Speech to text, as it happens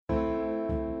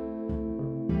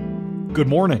Good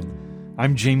morning.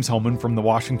 I'm James Hohmann from The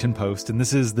Washington Post, and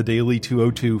this is the Daily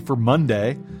 202 for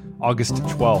Monday, August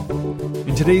 12th.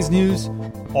 In today's news,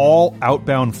 all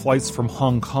outbound flights from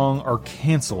Hong Kong are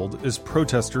canceled as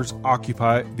protesters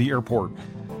occupy the airport.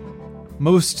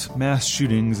 Most mass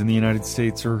shootings in the United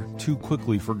States are too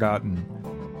quickly forgotten.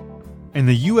 And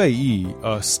the UAE,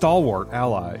 a stalwart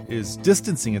ally, is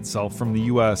distancing itself from the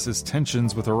U.S. as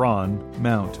tensions with Iran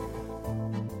mount.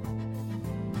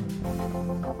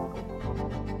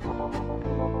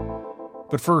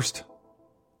 But first,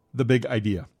 the big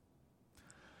idea.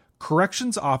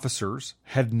 Corrections officers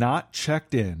had not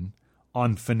checked in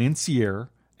on financier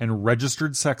and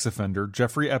registered sex offender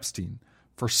Jeffrey Epstein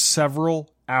for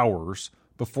several hours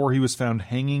before he was found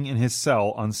hanging in his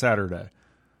cell on Saturday.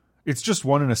 It's just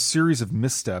one in a series of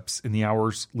missteps in the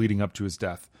hours leading up to his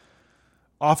death.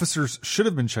 Officers should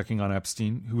have been checking on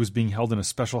Epstein, who was being held in a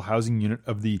special housing unit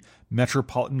of the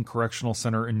Metropolitan Correctional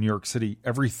Center in New York City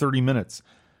every 30 minutes.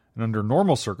 And under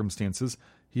normal circumstances,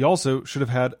 he also should have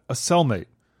had a cellmate.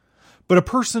 But a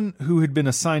person who had been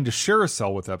assigned to share a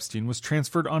cell with Epstein was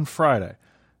transferred on Friday,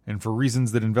 and for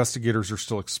reasons that investigators are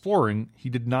still exploring, he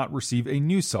did not receive a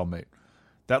new cellmate.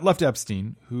 That left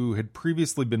Epstein, who had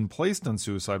previously been placed on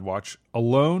suicide watch,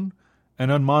 alone and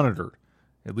unmonitored,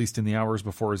 at least in the hours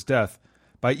before his death,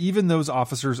 by even those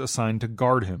officers assigned to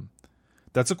guard him.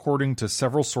 That's according to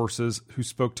several sources who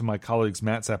spoke to my colleagues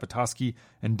Matt Zapotosky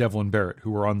and Devlin Barrett,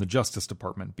 who were on the Justice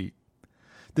Department beat.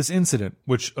 This incident,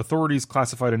 which authorities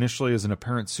classified initially as an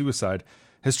apparent suicide,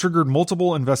 has triggered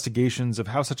multiple investigations of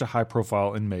how such a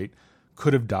high-profile inmate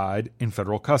could have died in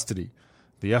federal custody.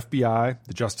 The FBI,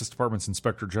 the Justice Department's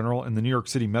Inspector General, and the New York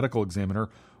City Medical Examiner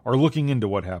are looking into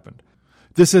what happened.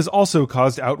 This has also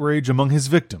caused outrage among his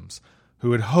victims,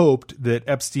 who had hoped that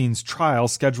Epstein's trial,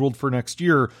 scheduled for next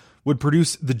year, would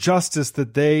produce the justice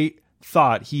that they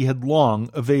thought he had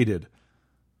long evaded.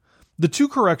 The two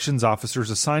corrections officers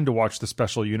assigned to watch the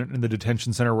special unit in the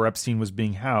detention center where Epstein was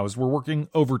being housed were working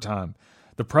overtime.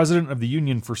 The president of the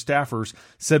Union for Staffers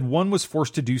said one was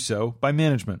forced to do so by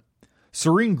management.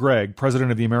 Serene Gregg,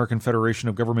 president of the American Federation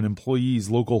of Government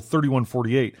Employees, Local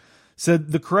 3148,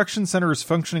 said the correction center is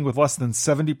functioning with less than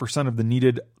 70% of the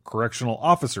needed correctional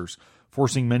officers,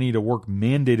 forcing many to work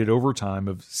mandated overtime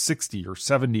of 60 or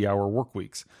 70-hour work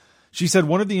weeks. She said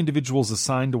one of the individuals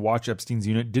assigned to watch Epstein's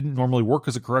unit didn't normally work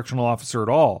as a correctional officer at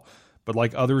all, but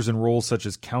like others in roles such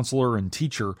as counselor and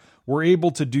teacher, were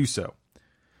able to do so.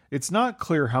 It's not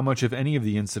clear how much of any of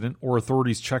the incident or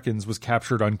authorities' check-ins was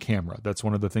captured on camera. That's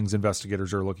one of the things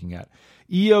investigators are looking at.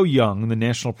 E.O. Young, the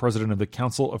national president of the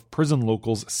Council of Prison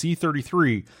Locals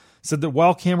C33, said that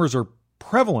while cameras are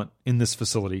prevalent in this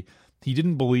facility, he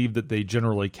didn't believe that they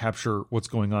generally capture what's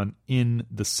going on in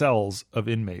the cells of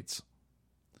inmates.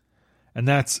 And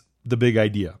that's the big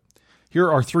idea. Here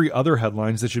are three other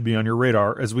headlines that should be on your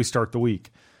radar as we start the week.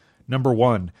 Number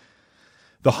one,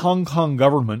 the Hong Kong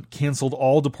government canceled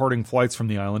all departing flights from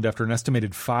the island after an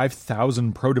estimated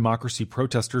 5,000 pro-democracy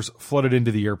protesters flooded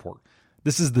into the airport.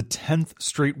 This is the 10th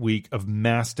straight week of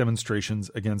mass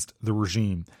demonstrations against the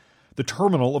regime. The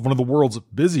terminal of one of the world's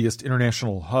busiest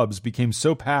international hubs became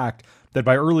so packed that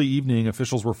by early evening,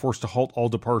 officials were forced to halt all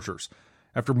departures.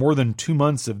 After more than 2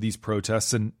 months of these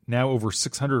protests and now over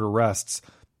 600 arrests,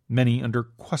 many under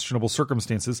questionable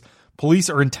circumstances, police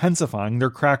are intensifying their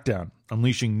crackdown,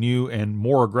 unleashing new and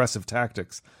more aggressive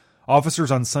tactics. Officers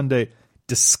on Sunday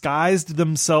disguised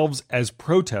themselves as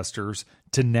protesters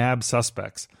to nab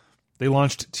suspects. They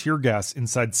launched tear gas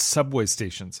inside subway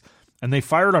stations, and they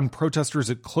fired on protesters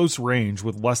at close range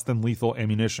with less than lethal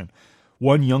ammunition.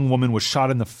 One young woman was shot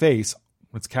in the face,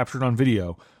 it's captured on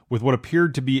video, with what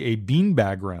appeared to be a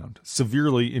beanbag round,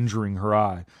 severely injuring her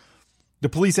eye. The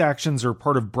police actions are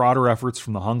part of broader efforts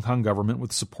from the Hong Kong government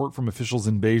with support from officials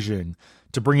in Beijing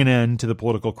to bring an end to the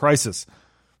political crisis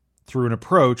through an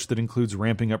approach that includes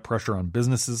ramping up pressure on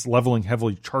businesses, leveling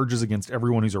heavily charges against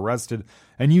everyone who's arrested,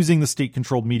 and using the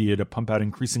state-controlled media to pump out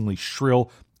increasingly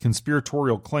shrill,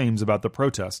 conspiratorial claims about the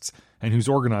protests and who's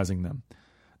organizing them.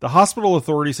 The hospital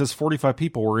authority says 45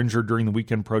 people were injured during the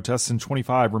weekend protests and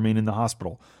 25 remain in the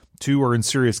hospital. 2 are in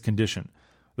serious condition.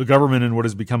 The government, in what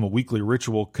has become a weekly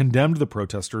ritual, condemned the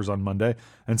protesters on Monday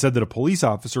and said that a police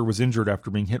officer was injured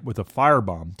after being hit with a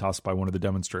firebomb tossed by one of the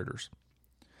demonstrators.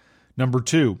 Number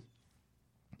 2.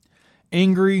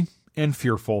 Angry and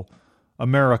fearful,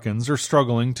 Americans are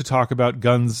struggling to talk about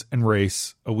guns and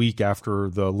race a week after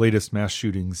the latest mass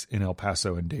shootings in El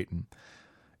Paso and Dayton.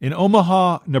 In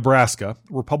Omaha, Nebraska,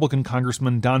 Republican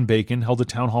Congressman Don Bacon held a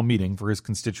town hall meeting for his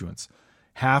constituents.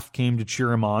 Half came to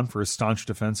cheer him on for his staunch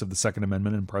defense of the Second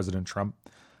Amendment and President Trump.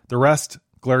 The rest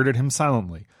glared at him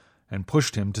silently and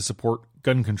pushed him to support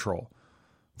gun control.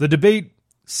 The debate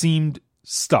seemed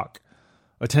stuck.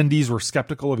 Attendees were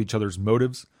skeptical of each other's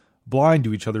motives, blind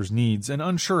to each other's needs, and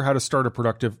unsure how to start a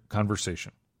productive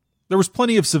conversation. There was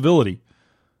plenty of civility,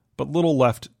 but little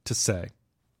left to say.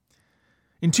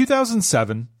 In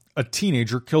 2007, a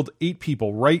teenager killed 8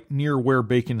 people right near where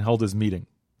Bacon held his meeting,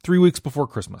 3 weeks before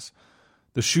Christmas.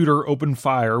 The shooter opened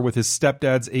fire with his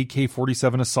stepdad's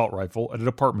AK-47 assault rifle at a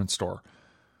department store.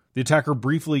 The attacker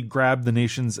briefly grabbed the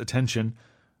nation's attention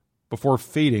before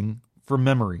fading from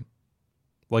memory,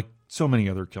 like so many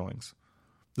other killings.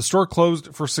 The store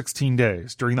closed for 16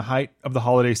 days during the height of the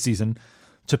holiday season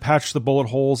to patch the bullet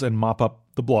holes and mop up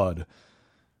the blood.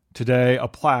 Today, a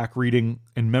plaque reading,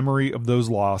 "In memory of those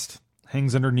lost,"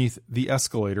 hangs underneath the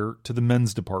escalator to the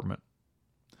men's department.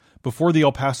 Before the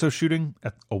El Paso shooting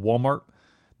at a Walmart,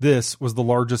 this was the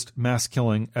largest mass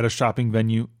killing at a shopping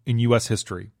venue in U.S.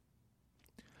 history.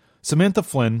 Samantha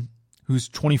Flynn, who's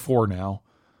 24 now,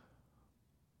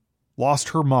 lost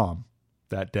her mom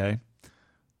that day.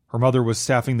 Her mother was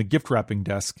staffing the gift wrapping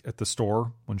desk at the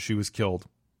store when she was killed.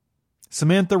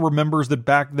 Samantha remembers that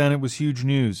back then it was huge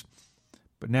news,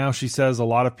 but now she says a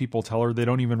lot of people tell her they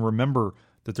don't even remember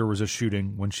that there was a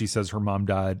shooting when she says her mom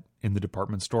died in the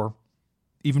department store.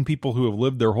 Even people who have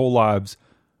lived their whole lives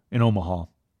in Omaha.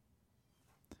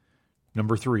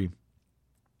 Number 3.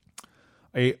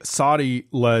 A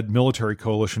Saudi-led military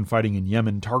coalition fighting in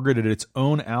Yemen targeted its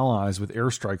own allies with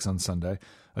airstrikes on Sunday,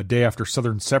 a day after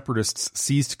Southern separatists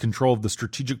seized control of the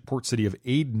strategic port city of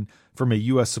Aden from a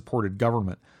U.S.-supported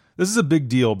government. This is a big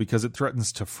deal because it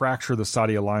threatens to fracture the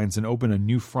Saudi alliance and open a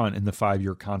new front in the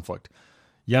 5-year conflict.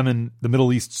 Yemen, the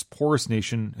Middle East's poorest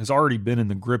nation, has already been in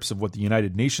the grips of what the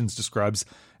United Nations describes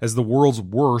as the world's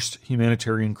worst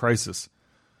humanitarian crisis.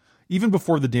 Even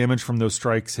before the damage from those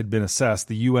strikes had been assessed,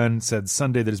 the UN said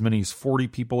Sunday that as many as 40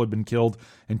 people had been killed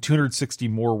and 260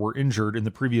 more were injured in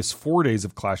the previous 4 days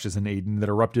of clashes in Aden that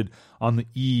erupted on the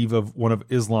eve of one of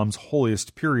Islam's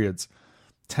holiest periods.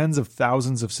 Tens of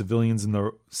thousands of civilians in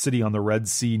the city on the Red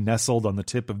Sea, nestled on the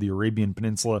tip of the Arabian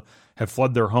Peninsula, have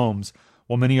fled their homes,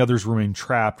 while many others remain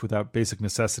trapped without basic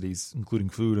necessities, including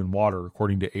food and water,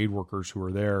 according to aid workers who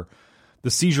are there.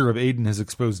 The seizure of Aden has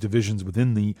exposed divisions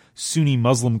within the Sunni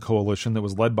Muslim coalition that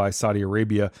was led by Saudi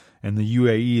Arabia and the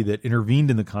UAE that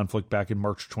intervened in the conflict back in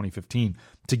March 2015.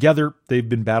 Together, they've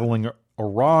been battling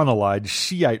Iran-allied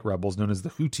Shiite rebels known as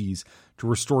the Houthis to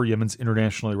restore Yemen's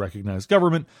internationally recognized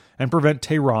government and prevent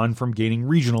Tehran from gaining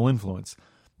regional influence.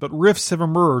 But rifts have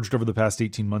emerged over the past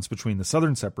 18 months between the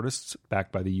southern separatists,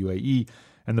 backed by the UAE,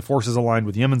 and the forces aligned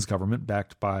with Yemen's government,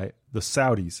 backed by the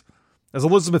Saudis. As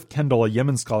Elizabeth Kendall, a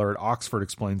Yemen scholar at Oxford,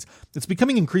 explains, it's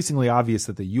becoming increasingly obvious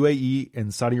that the UAE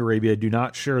and Saudi Arabia do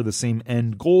not share the same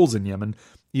end goals in Yemen,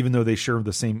 even though they share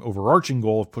the same overarching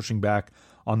goal of pushing back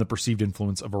on the perceived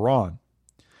influence of Iran.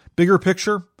 Bigger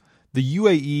picture, the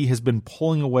UAE has been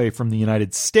pulling away from the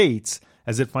United States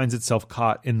as it finds itself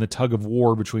caught in the tug of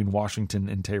war between Washington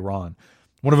and Tehran.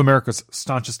 One of America's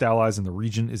staunchest allies in the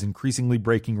region is increasingly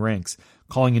breaking ranks,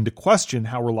 calling into question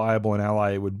how reliable an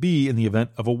ally it would be in the event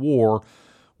of a war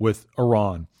with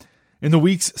Iran. In the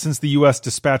weeks since the U.S.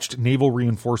 dispatched naval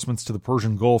reinforcements to the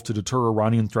Persian Gulf to deter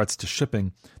Iranian threats to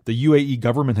shipping, the UAE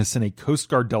government has sent a Coast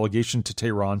Guard delegation to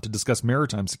Tehran to discuss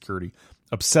maritime security,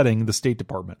 upsetting the State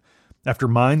Department. After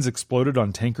mines exploded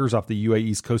on tankers off the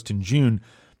UAE's coast in June,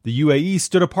 the UAE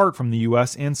stood apart from the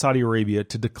U.S. and Saudi Arabia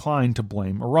to decline to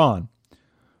blame Iran.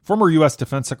 Former U.S.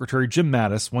 Defense Secretary Jim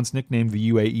Mattis once nicknamed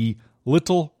the UAE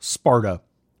Little Sparta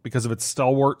because of its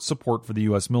stalwart support for the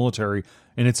U.S. military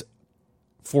in its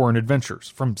foreign adventures,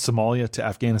 from Somalia to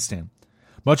Afghanistan.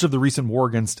 Much of the recent war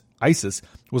against ISIS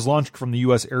was launched from the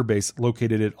U.S. airbase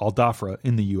located at Al Dhafra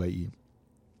in the UAE.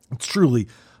 It's truly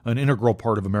an integral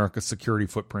part of America's security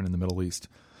footprint in the Middle East.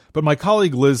 But my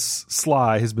colleague Liz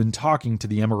Sly has been talking to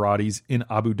the Emiratis in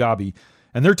Abu Dhabi,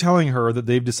 and they're telling her that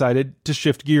they've decided to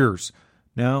shift gears.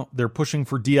 Now they're pushing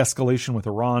for de-escalation with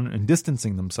Iran and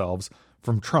distancing themselves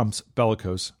from Trump's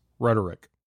bellicose rhetoric.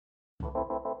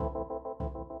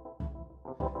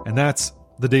 And that's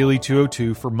the Daily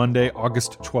 202 for Monday,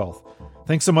 August 12th.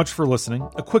 Thanks so much for listening.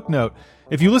 A quick note,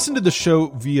 if you listen to the show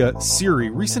via Siri,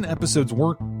 recent episodes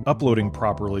weren't uploading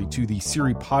properly to the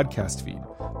Siri podcast feed,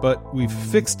 but we've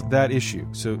fixed that issue.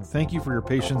 So thank you for your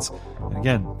patience. And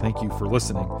again, thank you for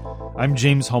listening. I'm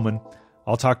James Hohmann.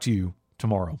 I'll talk to you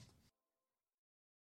tomorrow.